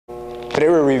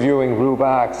Today we're reviewing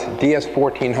Ruwac's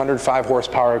DS1400 5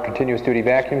 horsepower continuous duty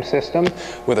vacuum system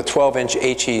with a 12-inch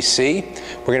HEC.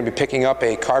 We're going to be picking up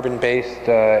a carbon-based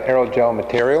aerogel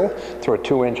material through a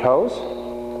 2-inch hose.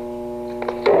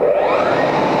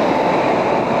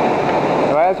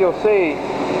 Now, as you'll see,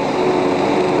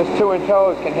 this 2-inch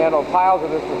hose can handle piles of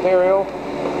this material.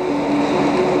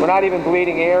 We're not even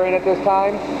bleeding air in at this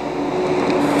time.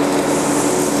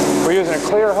 We're using a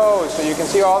clear hose so you can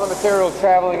see all the materials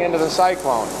traveling into the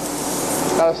cyclone.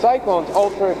 Now the cyclone's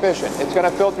ultra efficient. It's going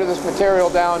to filter this material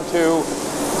down to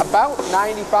about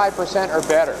 95% or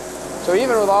better. So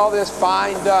even with all this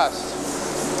fine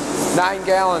dust, 9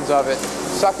 gallons of it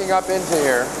sucking up into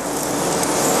here,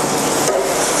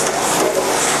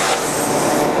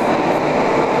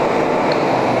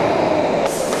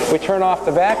 we turn off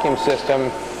the vacuum system.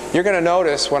 You're going to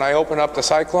notice when I open up the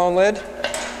cyclone lid,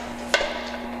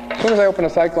 as soon as I open the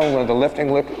cyclone lid, the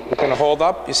lifting lip is going to hold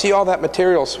up. You see all that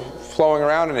material flowing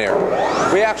around in there.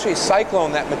 We actually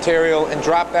cyclone that material and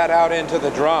drop that out into the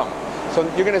drum. So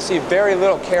you're going to see very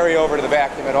little carry over to the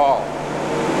vacuum at all.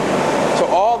 So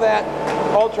all that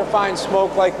ultra-fine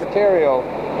smoke-like material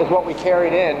is what we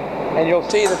carried in, and you'll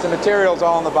see that the material is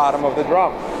all in the bottom of the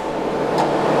drum.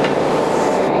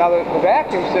 Now the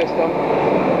vacuum system,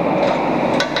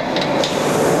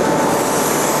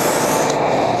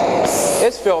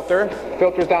 its filters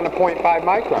down to 0.5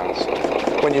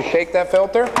 microns. When you shake that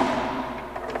filter,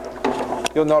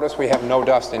 you'll notice we have no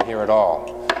dust in here at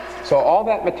all. So all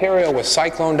that material was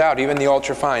cycloned out, even the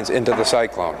ultrafines, into the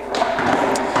cyclone.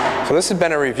 So this has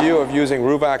been a review of using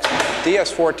Ruwac's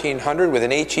DS1400 with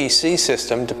an HEC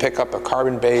system to pick up a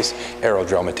carbon-based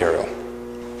aerogel material.